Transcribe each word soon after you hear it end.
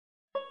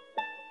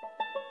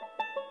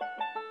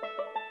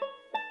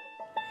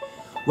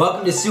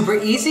Welcome to Super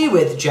Easy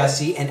with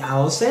Jesse and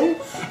Allison,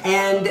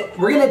 and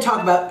we're gonna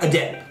talk about a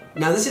dip.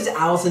 Now this is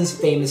Allison's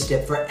famous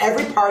dip. For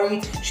every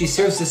party, she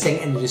serves this thing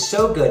and it is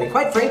so good. And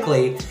quite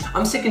frankly,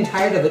 I'm sick and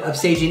tired of it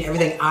upstaging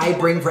everything I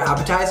bring for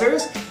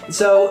appetizers.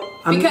 So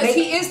because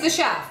he is the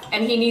chef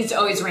and he needs to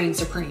always reign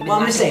supreme. Well,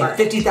 I'm just saying,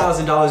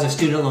 $50,000 of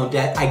student loan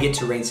debt, I get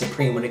to reign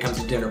supreme when it comes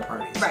to dinner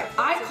parties. Right,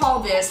 I call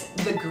this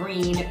the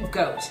green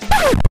goat.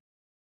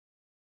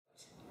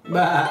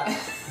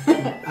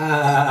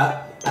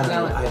 I don't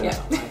know.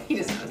 He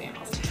doesn't know his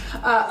animals.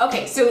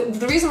 Okay, so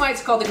the reason why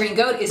it's called the green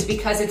goat is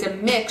because it's a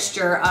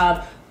mixture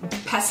of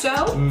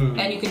pesto,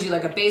 and you can do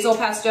like a basil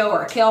pesto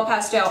or a kale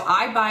pesto.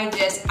 I buy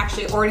this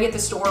actually already at the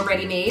store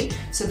ready-made,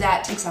 so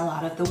that takes a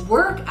lot of the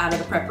work out of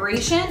the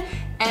preparation,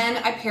 and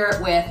I pair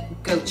it with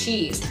goat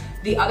cheese.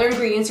 The other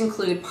ingredients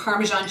include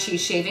Parmesan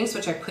cheese shavings,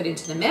 which I put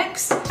into the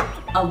mix,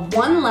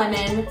 one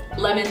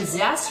lemon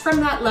zest from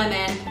that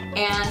lemon,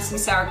 and some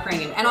sour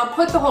cream. And I'll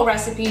put the whole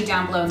recipe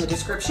down below in the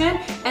description.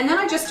 And then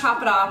I just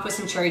top it off with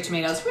some cherry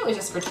tomatoes, really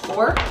just for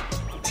decor.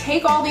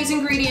 Take all these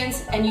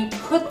ingredients and you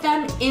put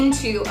them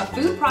into a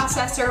food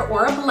processor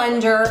or a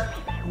blender,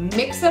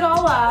 mix it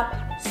all up,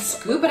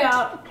 scoop it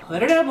out,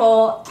 put it in a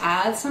bowl,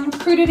 add some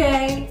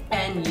crudité,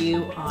 and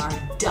you are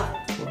done.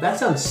 Well, that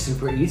sounds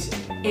super easy.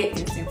 It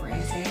is super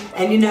easy.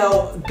 And you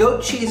know,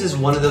 goat cheese is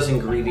one of those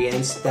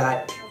ingredients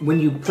that when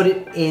you put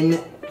it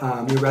in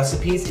your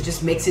recipes, it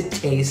just makes it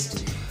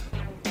taste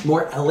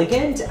more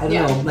elegant. I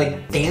don't know,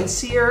 like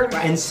fancier.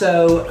 Right. And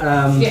so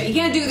yeah, you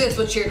can't do this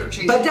with cheddar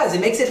cheese. But it does.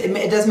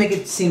 It does make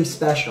it seem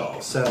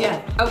special. So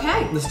yeah.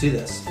 Okay. Let's do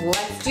this.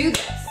 Let's do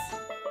this.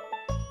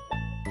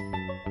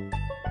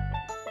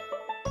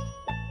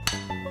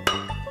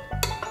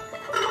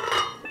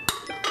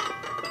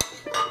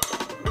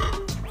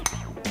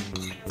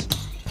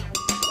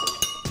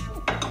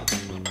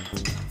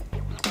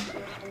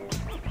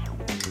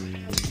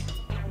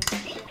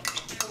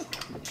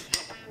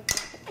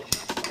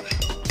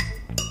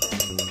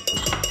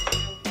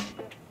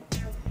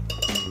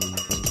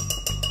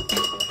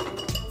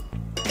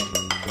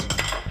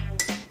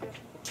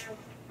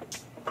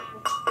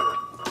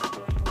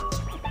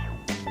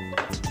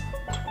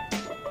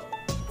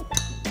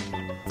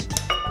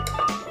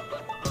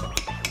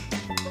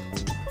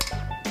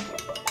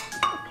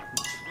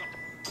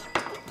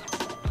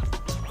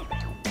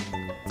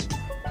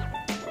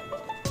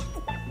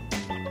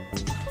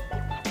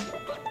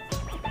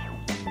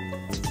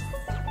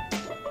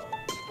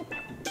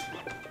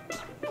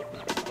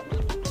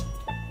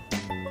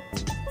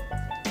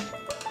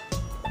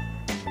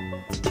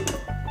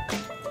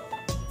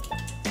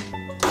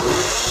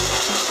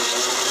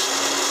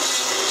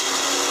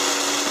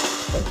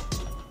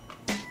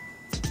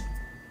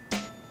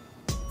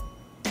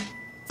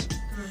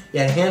 You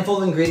had a handful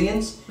of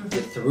ingredients,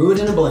 you threw it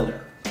in a blender.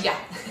 Yeah.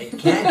 It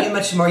can't get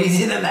much more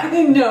easy than that.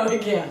 No,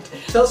 it can't.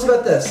 Tell us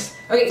about this.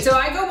 Okay, so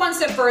I go one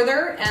step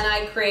further and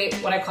I create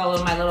what I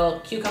call my little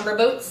cucumber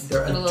boats.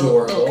 They're little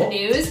adorable.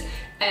 Canoes.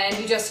 And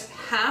you just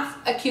half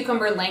a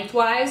cucumber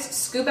lengthwise,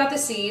 scoop out the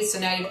seeds, so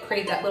now you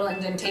create that little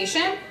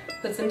indentation,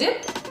 put some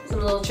dip, some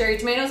little cherry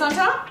tomatoes on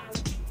top,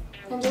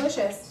 and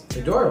delicious.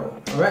 Adorable.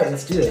 All right,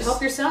 let's do this.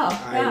 Help yourself.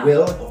 I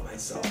will help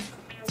myself.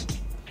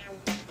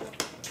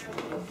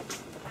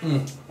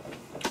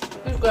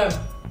 It's good.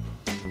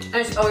 And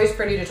it's always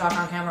pretty to talk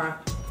on camera.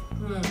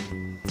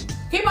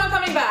 Keep on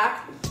coming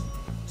back.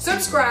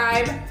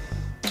 Subscribe.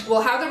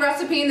 We'll have the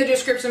recipe in the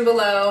description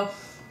below.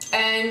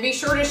 And be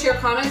sure to share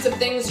comments of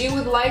things you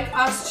would like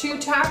us to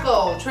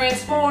tackle,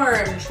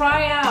 transform,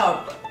 try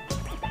out,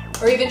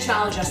 or even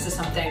challenge us to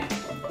something.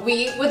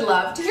 We would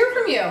love to hear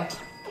from you.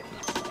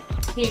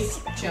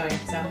 He's chewing,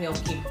 so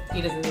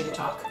he doesn't need to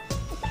talk.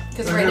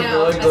 Because right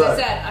now, really as I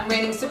said, I'm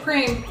reigning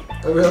supreme.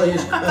 It really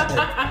is good.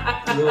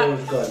 It really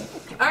is good.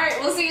 All right,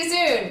 we'll see you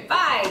soon.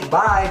 Bye.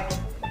 Bye.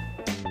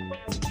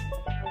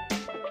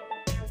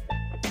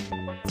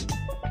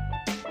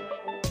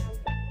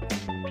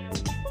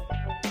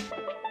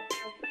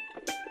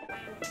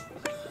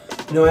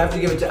 You know, I have to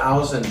give it to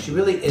Allison. She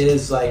really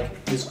is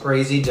like this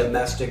crazy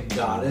domestic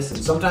goddess,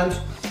 and sometimes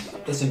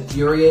it's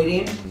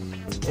infuriating,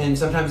 and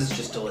sometimes it's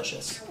just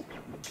delicious.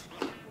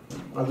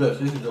 Like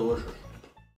this is delicious.